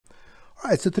All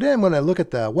right, so today I'm going to look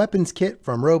at the weapons kit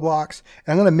from Roblox,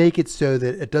 and I'm going to make it so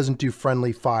that it doesn't do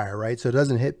friendly fire, right? So it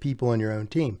doesn't hit people in your own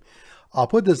team. I'll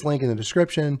put this link in the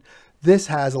description. This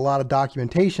has a lot of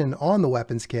documentation on the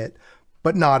weapons kit,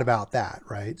 but not about that,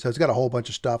 right? So it's got a whole bunch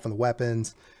of stuff on the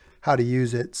weapons, how to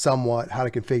use it somewhat, how to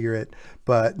configure it,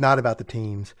 but not about the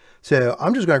teams. So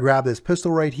I'm just going to grab this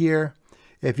pistol right here.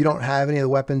 If you don't have any of the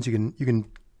weapons, you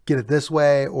can get it this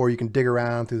way, or you can dig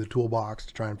around through the toolbox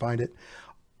to try and find it.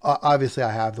 Obviously,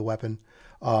 I have the weapon.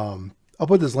 I'll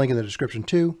put this link in the description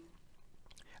too.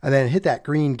 And then hit that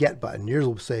green get button. Yours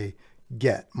will say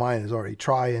get. Mine is already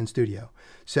try in studio.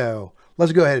 So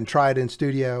let's go ahead and try it in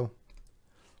studio.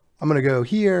 I'm going to go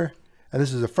here, and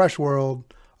this is a fresh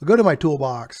world. I'll go to my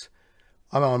toolbox.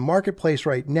 I'm on marketplace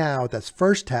right now. That's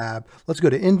first tab. Let's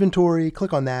go to inventory,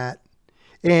 click on that.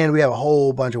 And we have a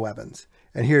whole bunch of weapons.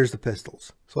 And here's the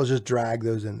pistols. So let's just drag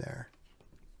those in there.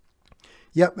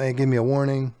 Yep, and give me a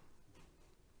warning.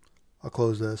 I'll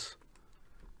close this.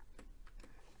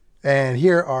 And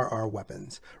here are our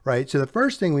weapons, right? So the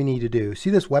first thing we need to do, see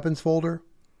this weapons folder?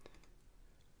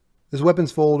 This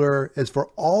weapons folder is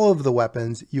for all of the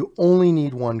weapons. You only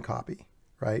need one copy,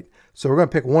 right? So we're going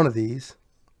to pick one of these.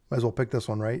 Might as well pick this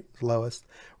one, right? It's lowest.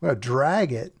 We're going to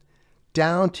drag it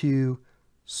down to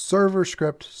server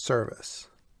script service.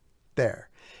 There.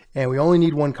 And we only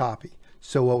need one copy.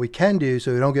 So what we can do,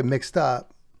 so we don't get mixed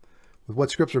up with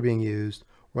what scripts are being used,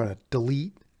 we're going to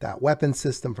delete that weapon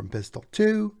system from pistol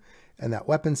 2 and that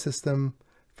weapon system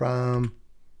from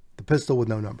the pistol with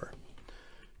no number.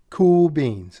 Cool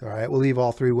beans. All right, we'll leave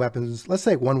all three weapons. Let's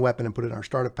take one weapon and put it in our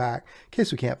starter pack in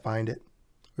case we can't find it.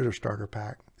 Where's our starter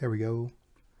pack? There we go.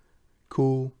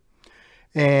 Cool.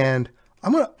 And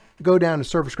I'm going to go down to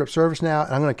server script service now,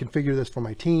 and I'm going to configure this for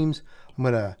my teams. I'm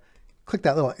going to click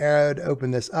that little arrow to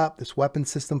open this up, this weapons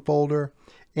system folder,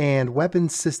 and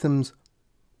weapons system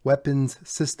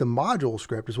module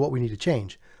script is what we need to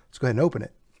change. Let's go ahead and open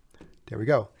it. There we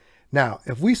go. Now,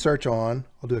 if we search on,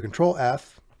 I'll do a control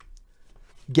F,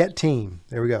 get team.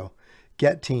 There we go.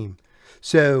 Get team.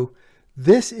 So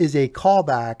this is a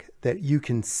callback that you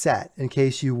can set in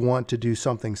case you want to do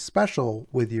something special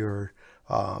with your,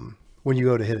 when you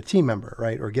go to hit a team member,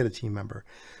 right? Or get a team member.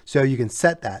 So you can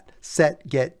set that, set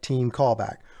get team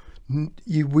callback.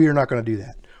 We are not going to do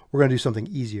that. We're going to do something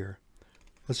easier.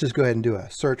 Let's just go ahead and do a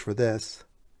search for this.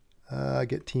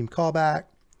 Get team callback.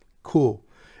 Cool.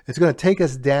 It's going to take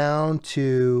us down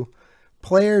to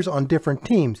players on different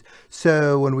teams.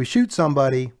 So when we shoot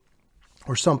somebody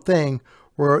or something,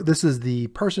 this is the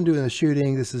person doing the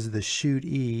shooting. This is the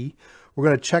shootee. We're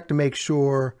going to check to make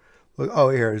sure. Oh,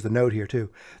 here's the note here too.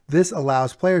 This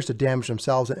allows players to damage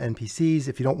themselves and NPCs.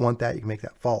 If you don't want that, you can make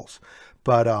that false.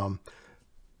 But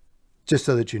just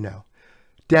so that you know.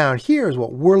 Down here is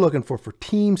what we're looking for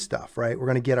team stuff, right? We're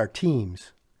going to get our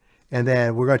teams. And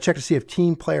then we're going to check to see if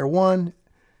team player 1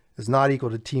 is not equal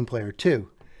to team player 2.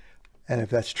 And if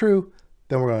that's true,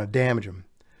 then we're going to damage them.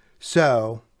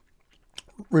 So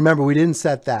remember, we didn't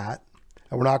set that,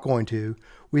 and we're not going to.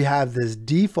 We have this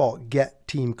default get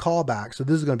team callback. So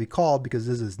this is going to be called because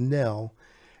this is nil.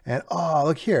 And oh,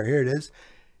 look here, here it is.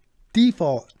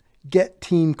 Default get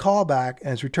team callback,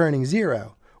 and it's returning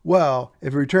 0. Well,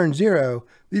 if it returns 0,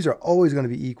 these are always going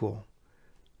to be equal.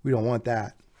 We don't want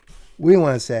that. We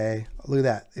want to say, look at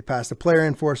that. They passed the player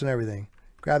in for us and everything.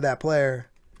 Grab that player.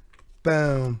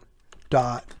 Boom.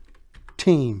 Dot.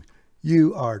 Team.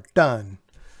 You are done.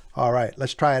 All right,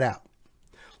 let's try it out.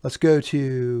 Let's go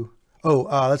to,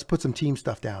 let's put some team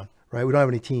stuff down, right? We don't have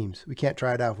any teams. We can't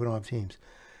try it out if we don't have teams.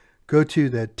 Go to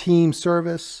the team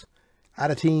service, add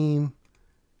a team,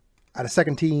 add a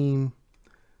second team.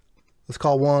 Let's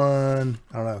call one,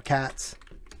 I don't know, cats,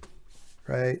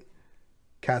 right?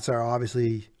 Cats are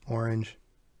obviously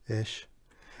orange-ish.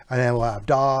 And then we'll have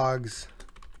dogs.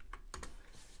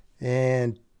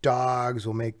 And dogs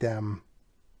will make them,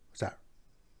 what's that?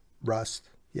 Rust.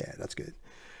 Yeah, that's good.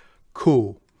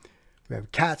 Cool. We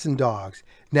have cats and dogs.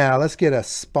 Now let's get a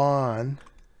spawn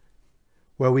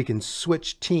where we can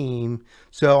switch team.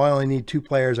 So I only need 2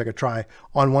 players. I could try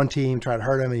on one team, try to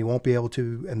hurt him, and you won't be able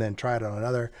to, and then try it on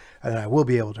another, and then I will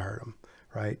be able to hurt him,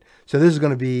 right? So this is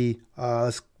going to be,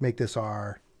 let's make this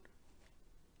our,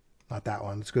 not that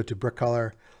one. Let's go to brick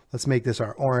color. Let's make this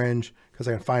our orange because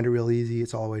I can find it real easy.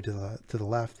 It's all the way to the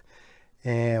left.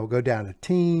 And we'll go down to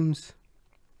teams,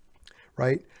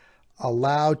 right?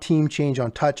 Allow team change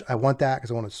on touch. I want that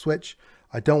because I want to switch.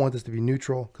 I don't want this to be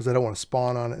neutral because I don't want to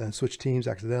spawn on it and then switch teams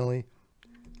accidentally.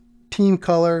 Team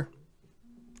color,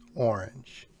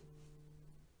 orange.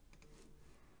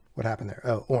 What happened there?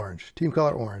 Oh, orange. Team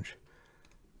color, orange.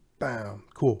 Bam.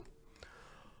 Cool.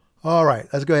 All right,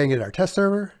 let's go ahead and get our test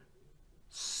server.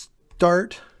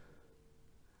 start.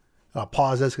 I'll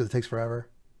pause this because it takes forever.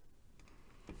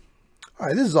 All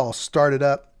right, this is all started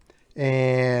up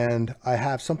and I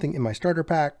have something in my starter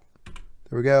pack.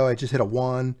 There we go. I just hit a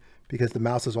 1 because the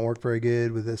mouse doesn't work very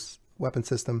good with this weapon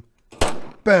system.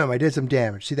 Boom, I did some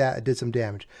damage. See that? I did some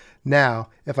damage. Now,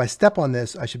 if I step on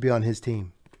this, I should be on his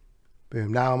team.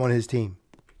 Boom, now I'm on his team.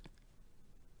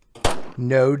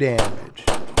 No damage.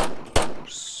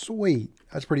 Sweet,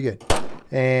 that's pretty good.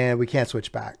 And we can't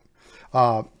switch back.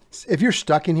 If you're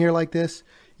stuck in here like this,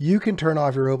 you can turn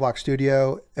off your Roblox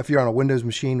Studio if you're on a Windows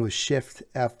machine with Shift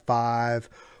F5,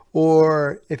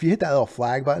 or if you hit that little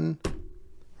flag button,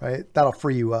 right, that'll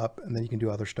free you up and then you can do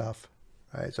other stuff,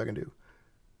 right? So I can do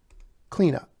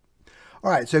cleanup. All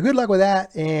right, so good luck with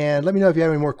that, and let me know if you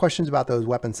have any more questions about those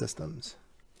weapon systems.